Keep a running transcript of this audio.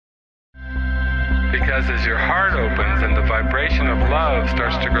Because as your heart opens and the vibration of love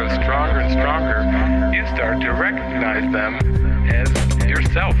starts to grow stronger and stronger, you start to recognize them as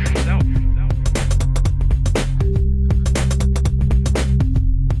yourself.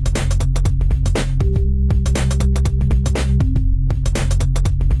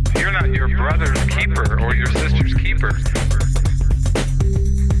 You're not your brother's keeper or your sister's keeper.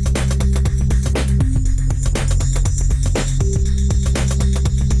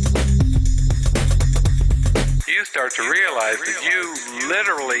 You start to realize that you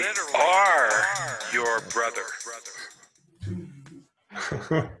literally are your brother.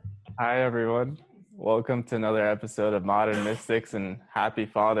 Hi, everyone. Welcome to another episode of Modern Mystics, and happy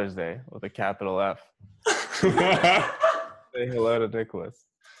Father's Day with a capital F. Say hello to Nicolas.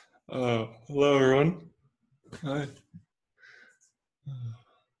 Hello, everyone. Hi.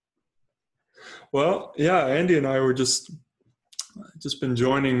 Well, yeah, Andy and I were just been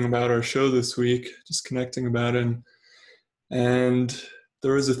joining about our show this week, just connecting about it. And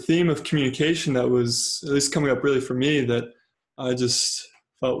there was a theme of communication that was at least coming up really for me that I just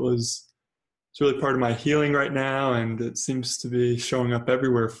felt it's really part of my healing right now, and it seems to be showing up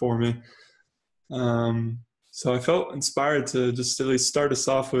everywhere for me. So I felt inspired to just at least start us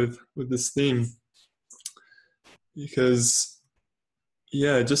off with this theme, because,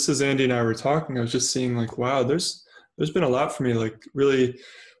 yeah, just as Andy and I were talking, I was just seeing like, wow, there's been a lot for me, like really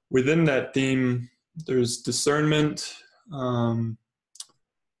within that theme. There's discernment.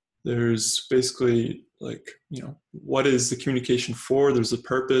 There's basically like, what is the communication for? There's a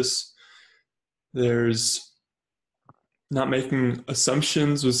purpose. There's not making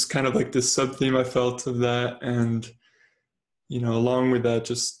assumptions was kind of like this sub-theme I felt of that. And, along with that,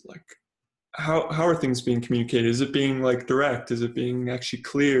 just like, how are things being communicated? Is it being like direct? Is it being actually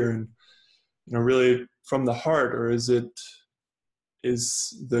clear and, really from the heart? Or is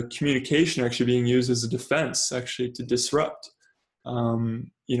the communication actually being used as a defense, actually to disrupt,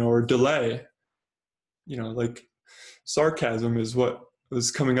 or delay? Like sarcasm is what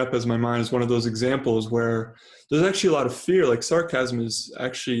was coming up as my mind as one of those examples where there's actually a lot of fear. Like sarcasm is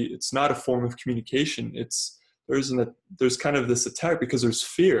actually, it's not a form of communication. There's kind of this attack because there's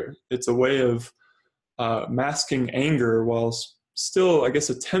fear. It's a way of masking anger while still, I guess,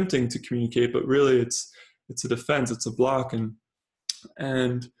 attempting to communicate, but really it's a defense, it's a block.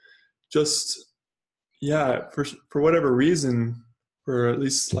 And just, yeah, for whatever reason, for at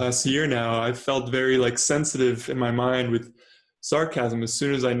least last year now, I felt very like sensitive in my mind with sarcasm. As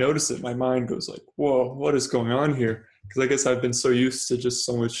soon as I notice it, my mind goes like, whoa, what is going on here? Because I guess I've been so used to just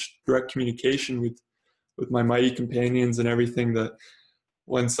so much direct communication with my mighty companions and everything, that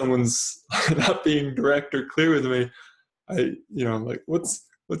when someone's not being direct or clear with me, I'm like, what's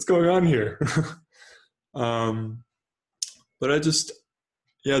going on here? But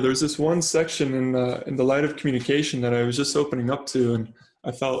there's this one section in the light of communication that I was just opening up to, and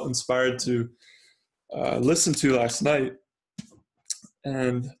I felt inspired to listen to last night.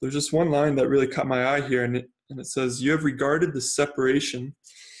 And there's just one line that really caught my eye here, and it says, "You have regarded the separation,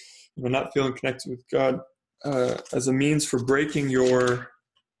 not feeling connected with God, as a means for breaking your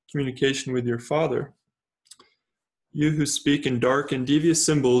communication with your Father. You who speak in dark and devious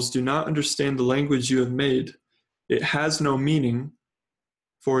symbols do not understand the language you have made. It has no meaning,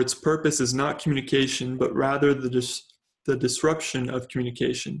 for its purpose is not communication, but rather the disruption of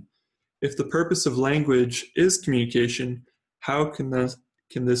communication. If the purpose of language is communication, how can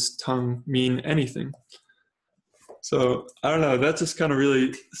this tongue mean anything?" So I don't know, that just kind of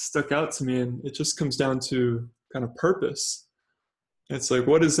really stuck out to me, and it just comes down to kind of purpose. It's like,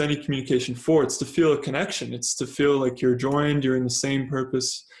 what is any communication for? It's to feel a connection. It's to feel like you're joined, you're in the same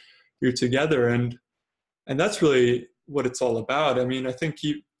purpose, you're together. And that's really what it's all about. I mean, I think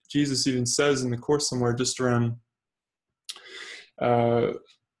Jesus even says in the Course somewhere just around, I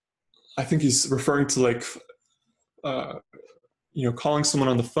think he's referring to like, calling someone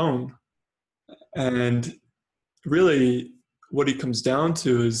on the phone. And really what he comes down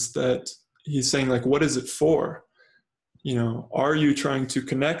to is that he's saying like, what is it for? Are you trying to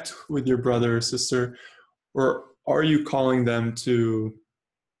connect with your brother or sister, or are you calling them to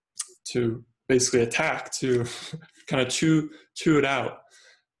basically attack, to kind of chew it out?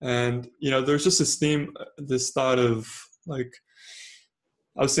 And, there's just this thought of like,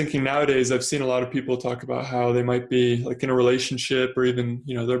 I was thinking nowadays, I've seen a lot of people talk about how they might be like in a relationship, or even,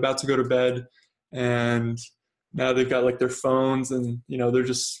 they're about to go to bed, and now they've got like their phones, and, they're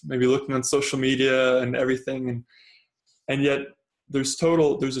just maybe looking on social media and everything. And yet there's a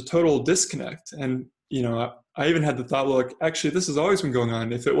total disconnect. And, I even had the thought, well, like, actually, this has always been going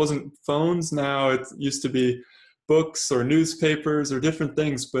on. If it wasn't phones now, it used to be books or newspapers or different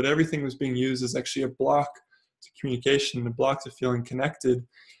things, but everything was being used as actually a block to communication, a block to feeling connected.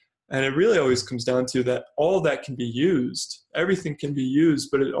 And it really always comes down to that all that can be used. Everything can be used,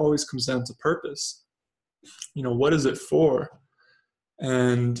 but it always comes down to purpose. What is it for?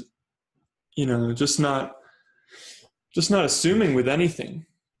 And, just not assuming with anything.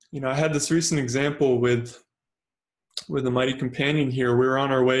 I had this recent example with a mighty companion here. We were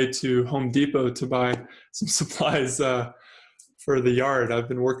on our way to Home Depot to buy some supplies for the yard. I've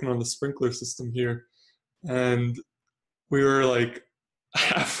been working on the sprinkler system here. And we were like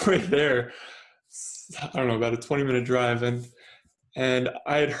halfway there, I don't know, about a 20-minute drive. And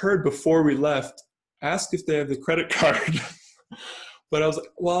I had heard before we left, ask if they have the credit card. But I was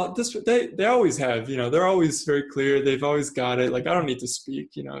like, well, they always have, they're always very clear. They've always got it. Like, I don't need to speak,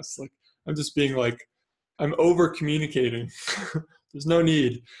 it's like, I'm just being like, I'm over communicating. There's no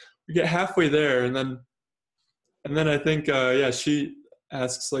need. We get halfway there. And then I think, she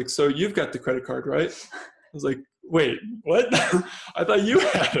asks like, so you've got the credit card, right? I was like, wait, what? I thought you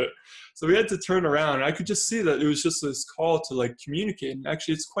had it. So we had to turn around. And I could just see that it was just this call to like communicate. And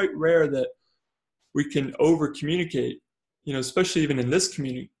actually it's quite rare that we can over communicate, especially even in this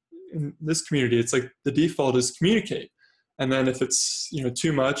community. It's like the default is communicate. And then if it's,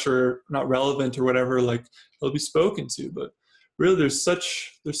 too much or not relevant or whatever, like it'll be spoken to. But really there's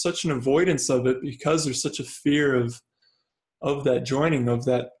such an avoidance of it because there's such a fear of that joining, of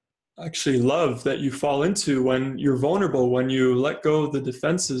that actually love that you fall into when you're vulnerable, when you let go of the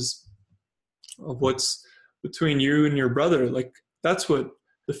defenses of what's between you and your brother. Like that's what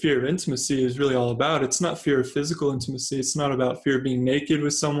the fear of intimacy is really all about. It's not fear of physical intimacy. It's not about fear of being naked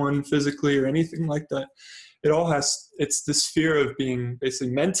with someone physically or anything like that. It's this fear of being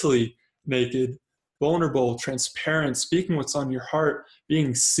basically mentally naked, vulnerable, transparent, speaking what's on your heart,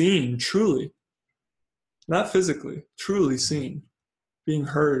 being seen truly, not physically, truly seen, being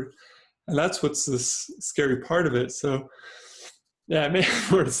heard. And that's what's this scary part of it. So yeah, I may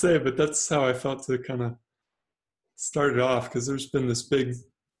have more to say, but that's how I felt to kind of start it off, because there's been this big,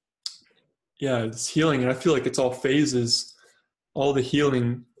 this healing. And I feel like it's all phases, all the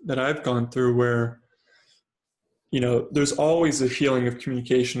healing that I've gone through where, there's always a healing of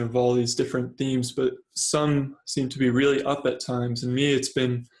communication of all these different themes, but some seem to be really up at times. And me, it's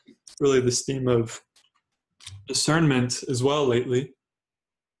been really this theme of discernment as well lately,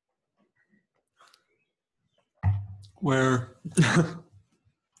 where,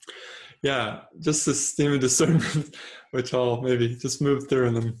 just this theme of discernment, which I'll maybe just move through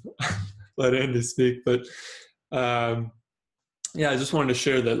and then let Andy speak. But I just wanted to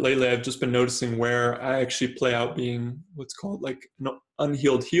share that lately I've just been noticing where I actually play out being what's called like an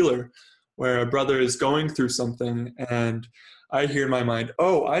unhealed healer, where a brother is going through something and I hear in my mind,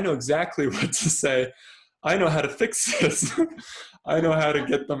 oh, I know exactly what to say. I know how to fix this. I know how to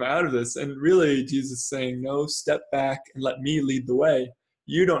get them out of this. And really Jesus is saying, no, step back and let me lead the way.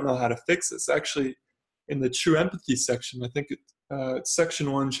 You don't know how to fix this. Actually, in the true empathy section, I think it's section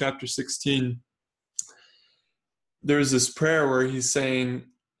 1, chapter 16, there's this prayer where he's saying,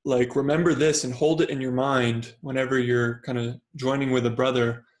 like, remember this and hold it in your mind whenever you're kind of joining with a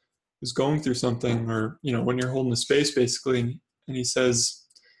brother who's going through something, or, when you're holding a space, basically. And he says,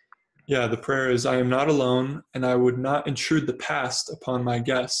 the prayer is, I am not alone, and I would not intrude the past upon my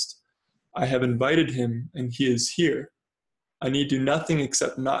guest. I have invited him, and he is here. I need do nothing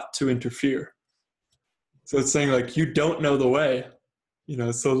except not to interfere. So it's saying, like, you don't know the way,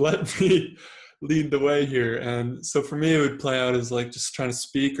 so let me lead the way here. And so for me, it would play out as like just trying to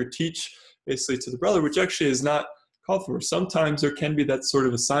speak or teach basically to the brother, which actually is not called for. Sometimes there can be that sort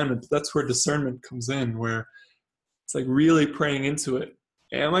of assignment, but that's where discernment comes in, where it's like really praying into it.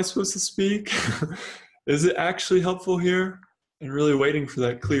 Am I supposed to speak? Is it actually helpful here? And really waiting for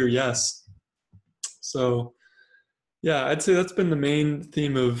that clear yes. So I'd say that's been the main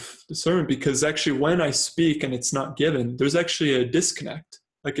theme of discernment, because actually when I speak and it's not given, there's actually a disconnect.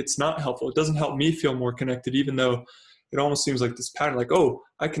 Like it's not helpful. It doesn't help me feel more connected, even though it almost seems like this pattern, like, oh,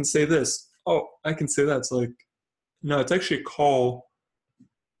 I can say this. Oh, I can say that. It's like, no, it's actually a call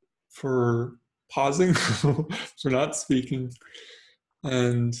for pausing, for not speaking,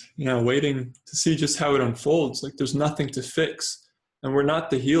 and, waiting to see just how it unfolds. Like there's nothing to fix, and we're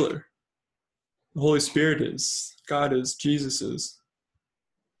not the healer. The Holy Spirit is, God is, Jesus is.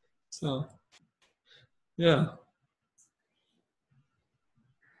 So,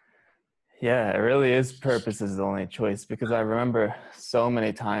 Yeah, it really is purpose is the only choice, because I remember so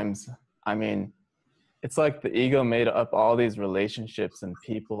many times, it's like the ego made up all these relationships and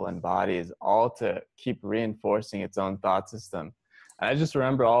people and bodies, all to keep reinforcing its own thought system. And I just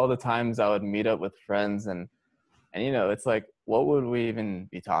remember all the times I would meet up with friends and And, you know, it's like, what would we even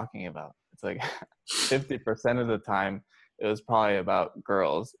be talking about? It's like 50% of the time, it was probably about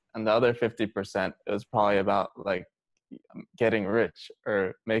girls. And the other 50%, it was probably about like getting rich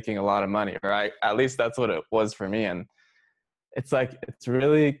or making a lot of money, or at least that's what it was for me. And it's like, it's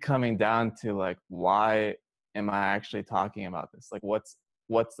really coming down to like, why am I actually talking about this? Like, what's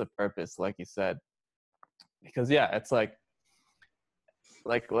the purpose, like you said? Because yeah, it's like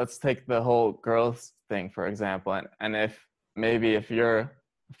let's take the whole girls thing, for example. And if you're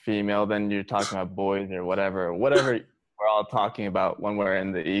female, then you're talking about boys or whatever we're all talking about when we're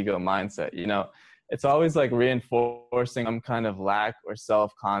in the ego mindset, you know. It's always like reinforcing some kind of lack or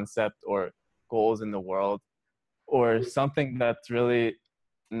self-concept or goals in the world, or something that's really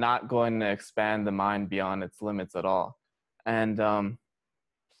not going to expand the mind beyond its limits at all. And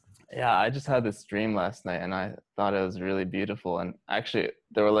yeah, I just had this dream last night, and I thought it was really beautiful. And actually,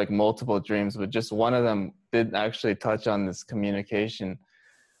 there were like multiple dreams, but just one of them did actually touch on this communication,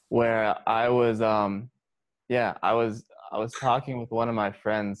 where I was I was talking with one of my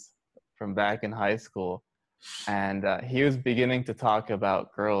friends from back in high school, and he was beginning to talk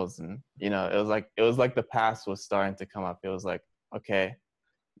about girls. And you know, it was like the past was starting to come up. It was like, okay,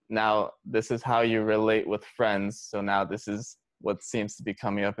 now this is how you relate with friends, so now this is what seems to be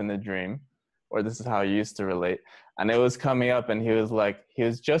coming up in the dream, or this is how you used to relate. And it was coming up, and he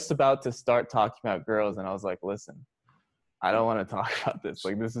was just about to start talking about girls, and I was like, listen, I don't want to talk about this,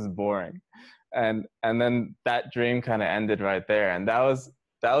 like this is boring. And then that dream kind of ended right there. And that was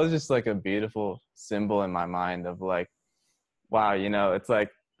just like a beautiful symbol in my mind of like, wow, you know, it's like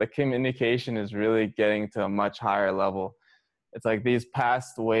the communication is really getting to a much higher level. It's like these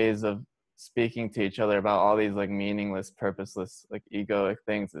past ways of speaking to each other about all these like meaningless, purposeless, like egoic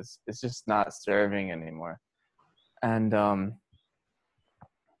things, it's just not serving anymore. And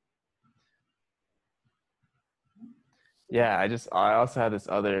yeah, I also had this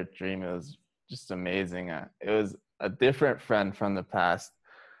other dream. It was just amazing. It was a different friend from the past,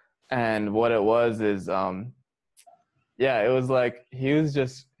 and what it was is yeah, it was like he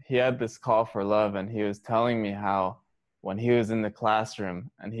had this call for love, and he was telling me how when he was in the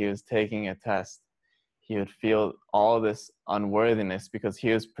classroom and he was taking a test, he would feel all this unworthiness because he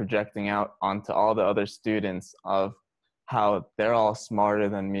was projecting out onto all the other students of how they're all smarter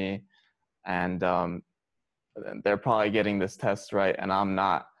than me, and they're probably getting this test right and I'm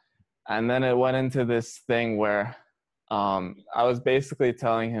not. And then it went into this thing where I was basically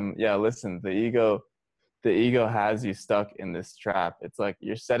telling him, yeah, listen, the ego has you stuck in this trap. It's like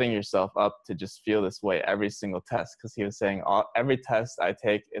you're setting yourself up to just feel this way every single test. Because he was saying every test I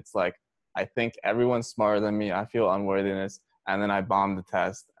take, it's like I think everyone's smarter than me, I feel unworthiness, and then I bomb the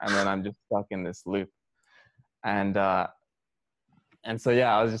test, and then I'm just stuck in this loop. And so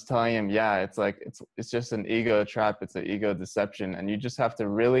yeah, I was just telling him, yeah, it's like it's just an ego trap, it's an ego deception, and you just have to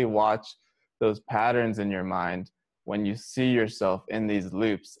really watch those patterns in your mind when you see yourself in these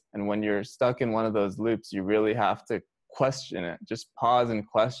loops. And when you're stuck in one of those loops, you really have to question it. Just pause and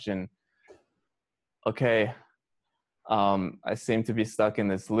question, okay, I seem to be stuck in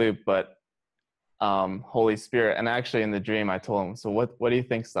this loop, but Holy Spirit. And actually in the dream, I told him, so what do you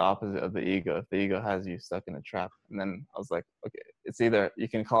think is the opposite of the ego if the ego has you stuck in a trap? And then I was like, okay, it's either, you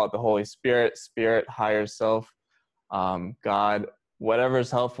can call it the Holy Spirit, spirit, higher self, God, whatever's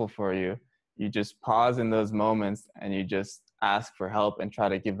helpful for you. You just pause in those moments and you just ask for help and try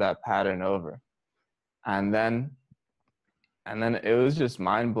to give that pattern over. And then it was just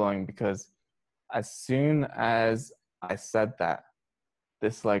mind-blowing, because as soon as I said that,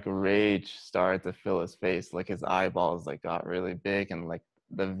 this like rage started to fill his face. Like his eyeballs like got really big, and like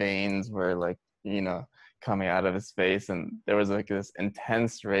the veins were like, you know, coming out of his face, and there was like this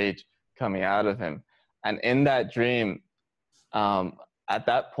intense rage coming out of him. And in that dream, at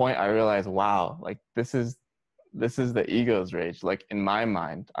that point I realized, wow, like this is the ego's rage. Like in my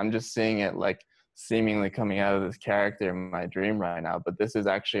mind, I'm just seeing it like seemingly coming out of this character in my dream right now, but this is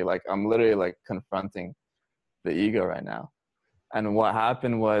actually like, I'm literally like confronting the ego right now. And what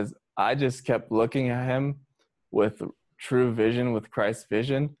happened was I just kept looking at him with true vision, with Christ's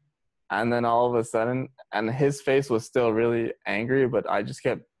vision. And then all of a sudden, and his face was still really angry, but I just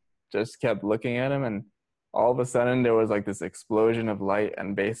kept looking at him, and all of a sudden there was like this explosion of light,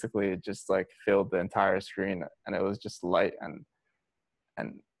 and basically it just like filled the entire screen, and it was just light, and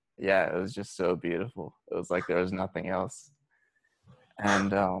yeah, it was just so beautiful. It was like there was nothing else. And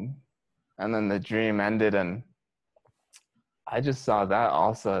then the dream ended, and I just saw that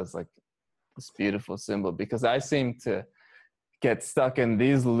also as like this beautiful symbol, because I seem to get stuck in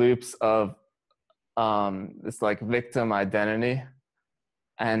these loops of this like victim identity.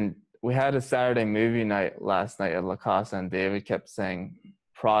 And we had a Saturday movie night last night at La Casa, and David kept saying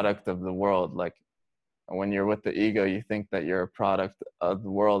product of the world. Like when you're with the ego, you think that you're a product of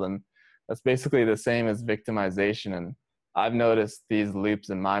the world. And that's basically the same as victimization. And I've noticed these loops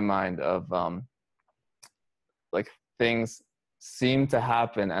in my mind of like things seem to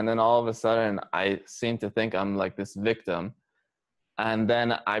happen, and then all of a sudden I seem to think I'm like this victim, and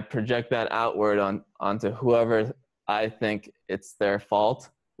then I project that outward onto whoever I think it's their fault,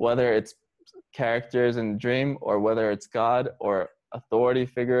 whether it's characters in the dream or whether it's God or authority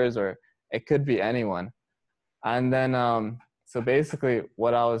figures, or it could be anyone. And then so basically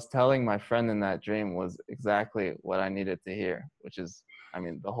what I was telling my friend in that dream was exactly what I needed to hear, which is, I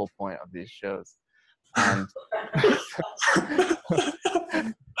mean, the whole point of these shows. And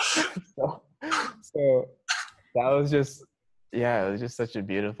so that was just, yeah, it was just such a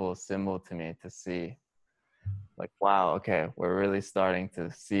beautiful symbol to me to see, like, wow, okay, we're really starting to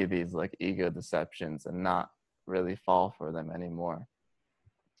see these like ego deceptions and not really fall for them anymore.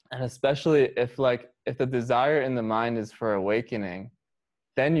 And especially if the desire in the mind is for awakening,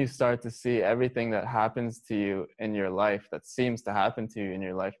 then you start to see everything that happens to you in your life, that seems to happen to you in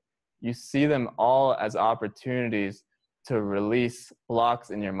your life, you see them all as opportunities to release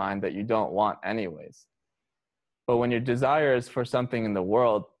blocks in your mind that you don't want anyways. But when your desire is for something in the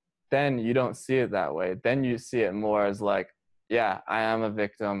world, then you don't see it that way. Then you see it more as like, yeah, I am a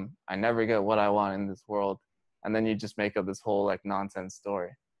victim. I never get what I want in this world. And then you just make up this whole like nonsense story.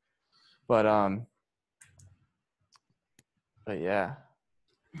 But yeah.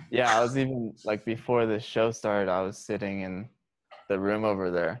 Yeah, I was even like, before the show started, I was sitting in the room over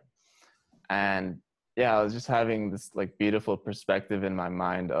there. And yeah, I was just having this like beautiful perspective in my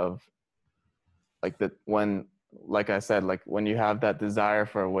mind of like that when, like I said, like when you have that desire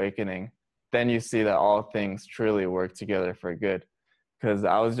for awakening, then you see that all things truly work together for good. Because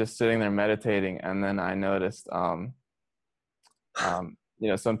I was just sitting there meditating, and then I noticed, you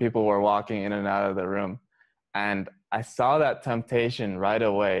know, some people were walking in and out of the room, and I saw that temptation right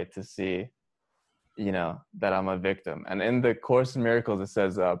away to see, you know, that I'm a victim. And in the Course in Miracles, it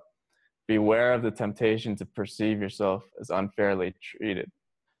says, beware of the temptation to perceive yourself as unfairly treated.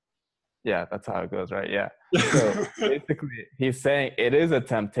 Yeah, that's how it goes, right? Yeah. So basically, he's saying it is a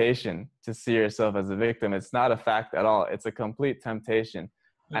temptation to see yourself as a victim. It's not a fact at all. It's a complete temptation.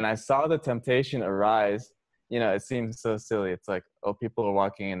 And I saw the temptation arise. You know, it seems so silly. It's like, oh, people are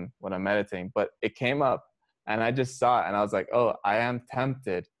walking in when I'm meditating. But it came up, and I just saw it, and I was like, oh, I am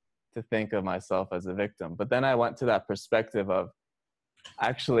tempted to think of myself as a victim. But then I went to that perspective of,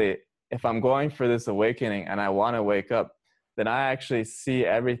 actually, if I'm going for this awakening and I want to wake up, then I actually see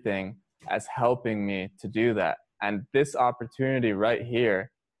everything as helping me to do that. And this opportunity right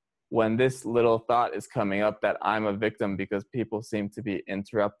here, when this little thought is coming up that I'm a victim because people seem to be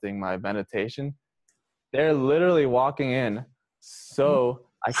interrupting my meditation, they're literally walking in so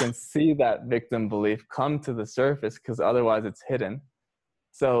I can see that victim belief come to the surface, because otherwise it's hidden.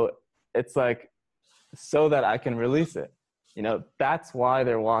 So it's like, so that I can release it. You know, that's why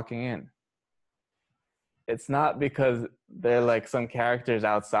they're walking in. It's not because they're like some characters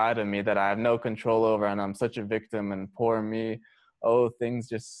outside of me that I have no control over, and I'm such a victim and poor me. Oh, things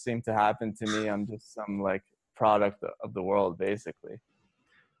just seem to happen to me. I'm just some like product of the world, basically.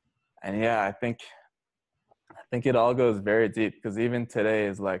 And yeah, I think it all goes very deep, because even today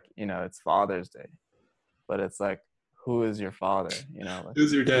is like, you know, it's Father's Day, but it's like, who is your father? You know, like,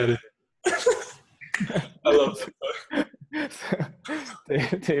 who's your daddy? I love that.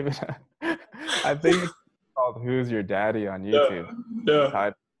 David, I think it's called "Who's Your Daddy" on YouTube.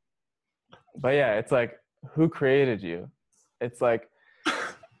 Yeah. But yeah, it's like, who created you? It's like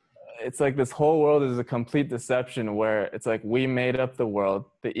this whole world is a complete deception, where it's like we made up the world,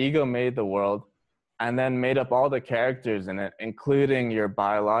 the ego made the world, and then made up all the characters in it, including your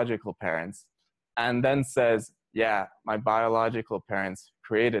biological parents, and then says, yeah, my biological parents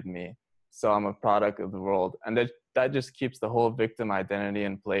created me, so I'm a product of the world. And that just keeps the whole victim identity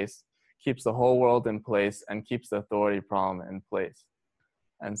in place, keeps the whole world in place, and keeps the authority problem in place.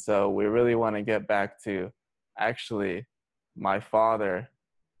 And so we really want to get back to, actually, my father,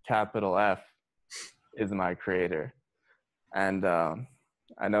 capital F, is my creator. And I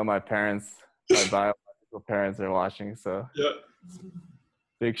know my biological parents are watching, so yeah.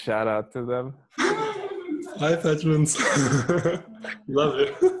 Big shout out to them. Hi, Patrons. Love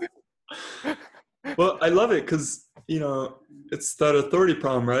it. Well, I love it because, you know, it's that authority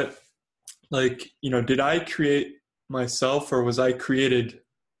problem, right? Like, you know, did I create myself, or was I created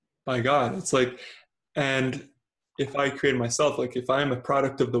by God? It's like, and if I created myself, like if I'm a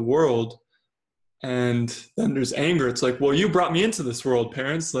product of the world, and then there's anger, it's like, well, you brought me into this world,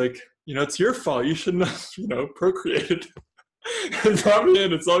 parents. Like, it's your fault. You shouldn't have, procreated and brought me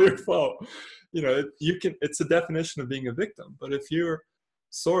in. It's all your fault. It's a definition of being a victim. But if you're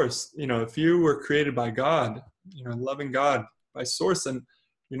source, if you were created by God, loving God by source, and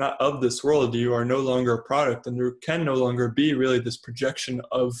you're not of this world, you are no longer a product, and there can no longer be really this projection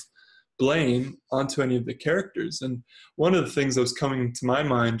of blame onto any of the characters. And one of the things that was coming to my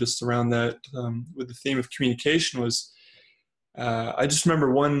mind just around that with the theme of communication was, I just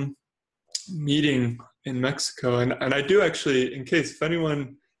remember one meeting in Mexico, and I do actually, in case if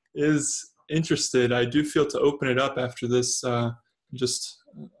anyone is interested, I do feel to open it up after this, just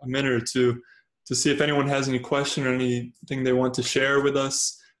a minute or two, to see if anyone has any question or anything they want to share with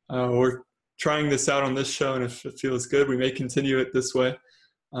us. We're trying this out on this show, and if it feels good, we may continue it this way,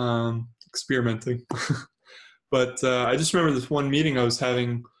 experimenting. But I just remember this one meeting I was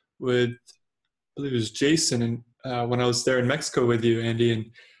having with, I believe it was Jason, and when I was there in Mexico with you, Andy, and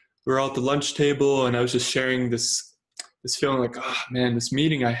we were all at the lunch table, and I was just sharing this feeling like, oh man, this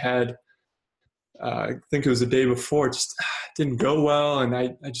meeting I had, I think it was the day before, just didn't go well, and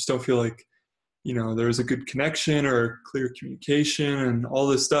I just don't feel like, there was a good connection or clear communication and all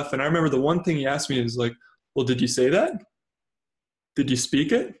this stuff. And I remember the one thing he asked me is like, well, did you say that? Did you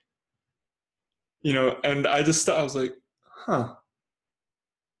speak it? And I just thought, I was like,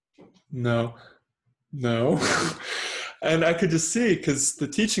 no. And I could just see, because the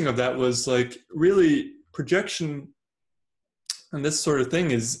teaching of that was like really projection, and this sort of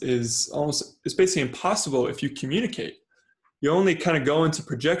thing is basically impossible if you communicate. You only kind of go into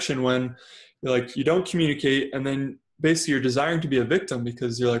projection when you're like, you don't communicate, and then basically you're desiring to be a victim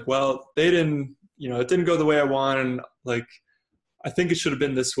because you're like, well, they didn't, it didn't go the way I want, and like, I think it should have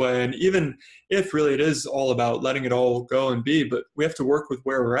been this way. And even if really it is all about letting it all go and be, but we have to work with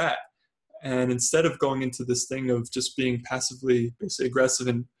where we're at. And instead of going into this thing of just being passively, basically aggressive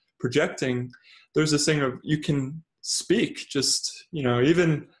and projecting, there's this thing of you can speak, just,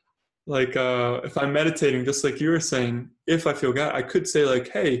 even like if I'm meditating, just like you were saying, if I feel God, I could say like,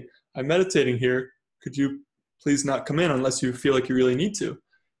 hey, I'm meditating here. Could you please not come in unless you feel like you really need to?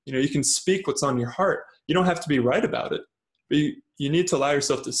 You can speak what's on your heart. You don't have to be right about it, but you need to allow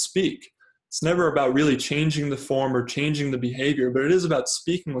yourself to speak. It's never about really changing the form or changing the behavior, but it is about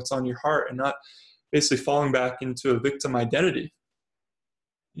speaking what's on your heart and not basically falling back into a victim identity.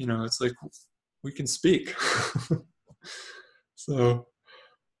 It's like we can speak. So,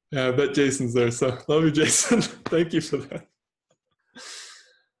 yeah, I bet Jason's there. So, love you, Jason. Thank you for that.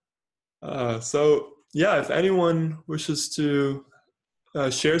 So, yeah, if anyone wishes to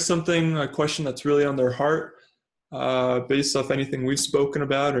share something, a question that's really on their heart, based off anything we've spoken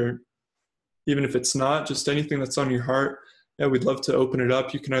about, or even if it's not, just anything that's on your heart, yeah, we'd love to open it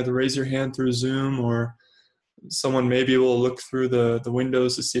up. You can either raise your hand through Zoom, or someone may be able to look through the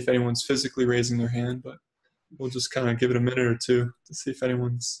windows to see if anyone's physically raising their hand, but we'll just kind of give it a minute or two to see if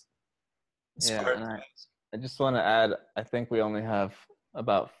anyone's inspired. Yeah, and I just want to add, I think we only have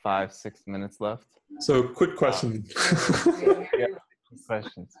about 5-6 minutes left. So quick question. Yeah,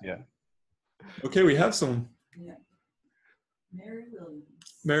 questions, yeah. Okay, we have someone. Yeah. Mary Williams.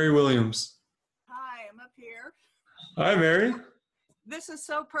 Mary Williams. Hi, I'm up here. Hi, Mary. This is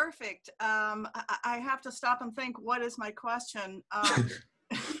so perfect. I have to stop and think, what is my question?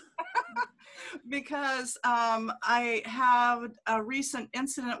 Because I had a recent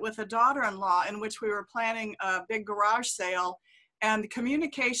incident with a daughter-in-law in which we were planning a big garage sale, and the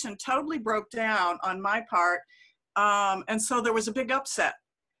communication totally broke down on my part. And so there was a big upset.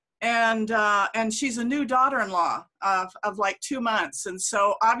 And she's a new daughter-in-law of like 2 months. And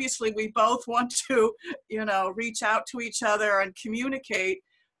so obviously we both want to, reach out to each other and communicate.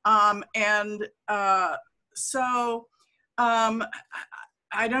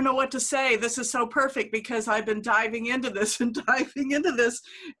 I don't know what to say. This is so perfect because I've been diving into this and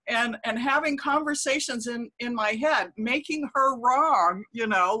having conversations in my head, making her wrong,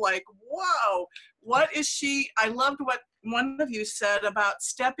 like, whoa, what is she? I loved what one of you said about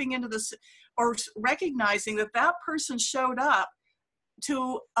stepping into this or recognizing that person showed up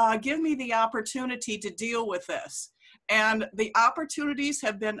to give me the opportunity to deal with this. And the opportunities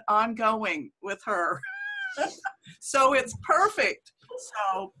have been ongoing with her. So it's perfect.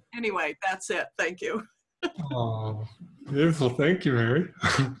 So anyway, that's it. Thank you. Oh, beautiful. Thank you, Mary.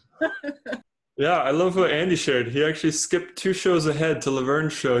 Yeah, I love what Andy shared. He actually skipped 2 shows ahead to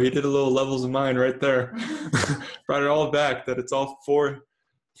Laverne's show. He did a little Levels of Mind right there. Brought it all back, that it's all for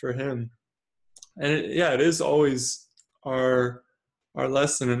him. And it is always our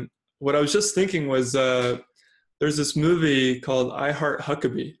lesson. And what I was just thinking was there's this movie called I Heart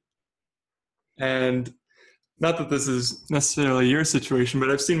Huckabee. And not that this is necessarily your situation, but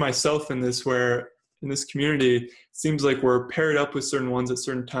I've seen myself in this, where in this community, it seems like we're paired up with certain ones at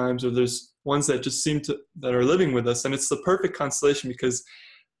certain times, or there's ones that just that are living with us. And it's the perfect constellation because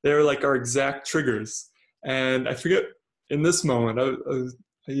they're like our exact triggers. And I forget in this moment,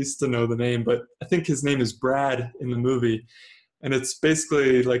 I used to know the name, but I think his name is Brad in the movie. And it's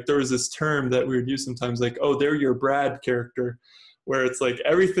basically like, there was this term that we would use sometimes, like, oh, they're your Brad character, where it's like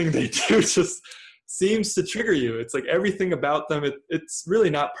everything they do just seems to trigger you. It's like everything about them, it's really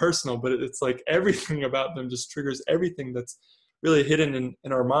not personal, but it's like everything about them just triggers everything that's really hidden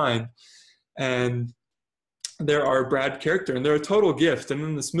in our mind. And they're our Brad character, and they're a total gift. And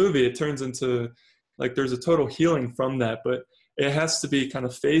in this movie, it turns into like there's a total healing from that, but it has to be kind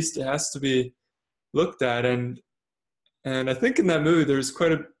of faced, it has to be looked at. And I think in that movie, there's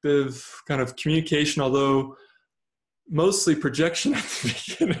quite a bit of kind of communication, although mostly projection at the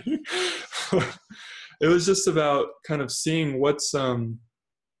beginning. It was just about kind of seeing what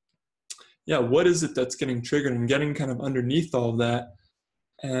is it that's getting triggered, and getting kind of underneath all of that.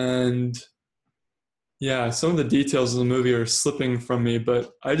 And yeah, some of the details of the movie are slipping from me,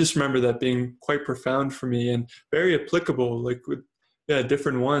 but I just remember that being quite profound for me and very applicable, like with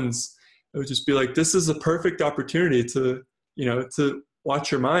different ones. It would just be like, this is a perfect opportunity to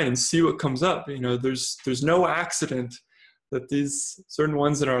watch your mind and see what comes up. There's no accident that these certain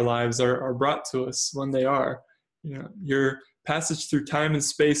ones in our lives are brought to us when they are. Your passage through time and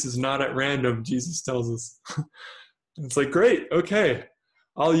space is not at random, Jesus tells us. And it's like, great, okay,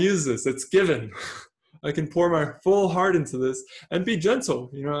 I'll use this. It's given. I can pour my full heart into this and be gentle,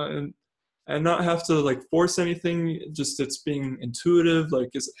 and not have to like force anything. Just it's being intuitive. Like,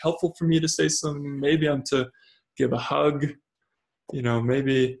 is it helpful for me to say something? Maybe I'm to give a hug,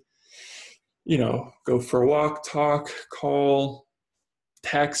 maybe, go for a walk, talk, call,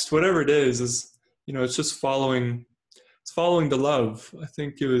 text, whatever it is, it's just following the love. I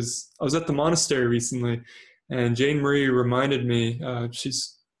think I was at the monastery recently, and Jane Marie reminded me,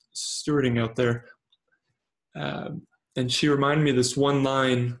 she's stewarding out there, and she reminded me this one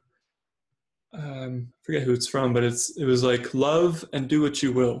line, I forget who it's from, but it was like, love and do what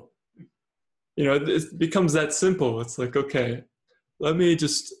you will. It becomes that simple. It's like, okay, let me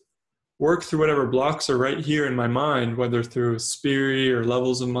just work through whatever blocks are right here in my mind, whether through spirit or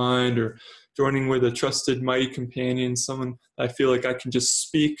levels of mind, or joining with a trusted, mighty companion, someone I feel like I can just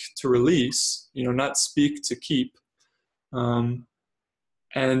speak to release, not speak to keep. And,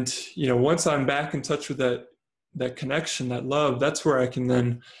 once I'm back in touch with that connection, that love, that's where I can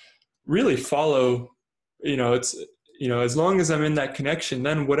then really follow, as long as I'm in that connection,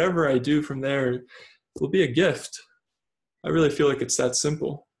 then whatever I do from there will be a gift. I really feel like it's that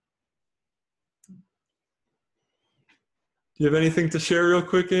simple. Do you have anything to share real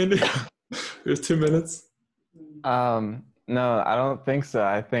quick, Andy? We have 2 minutes. No, I don't think so.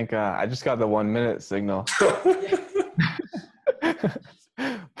 I think I just got the 1 minute signal.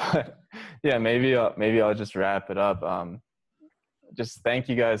 But yeah, maybe I'll just wrap it up. Just thank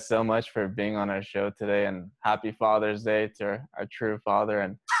you guys so much for being on our show today, and happy Father's Day to our true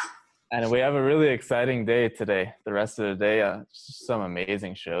father. And we have a really exciting day today. The rest of the day, some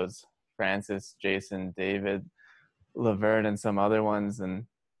amazing shows. Francis, Jason, David, Laverne, and some other ones. And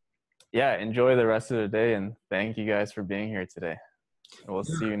yeah, enjoy the rest of the day, and thank you guys for being here today. And we'll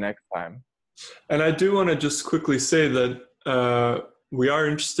see you next time. And I do want to just quickly say that we are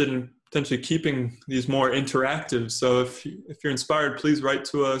interested in potentially keeping these more interactive. So if you're inspired, please write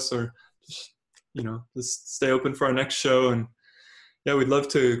to us, or just stay open for our next show. And yeah, we'd love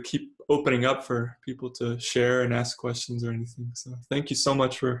to keep opening up for people to share and ask questions or anything. So thank you so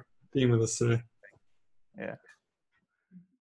much for being with us today. Yeah.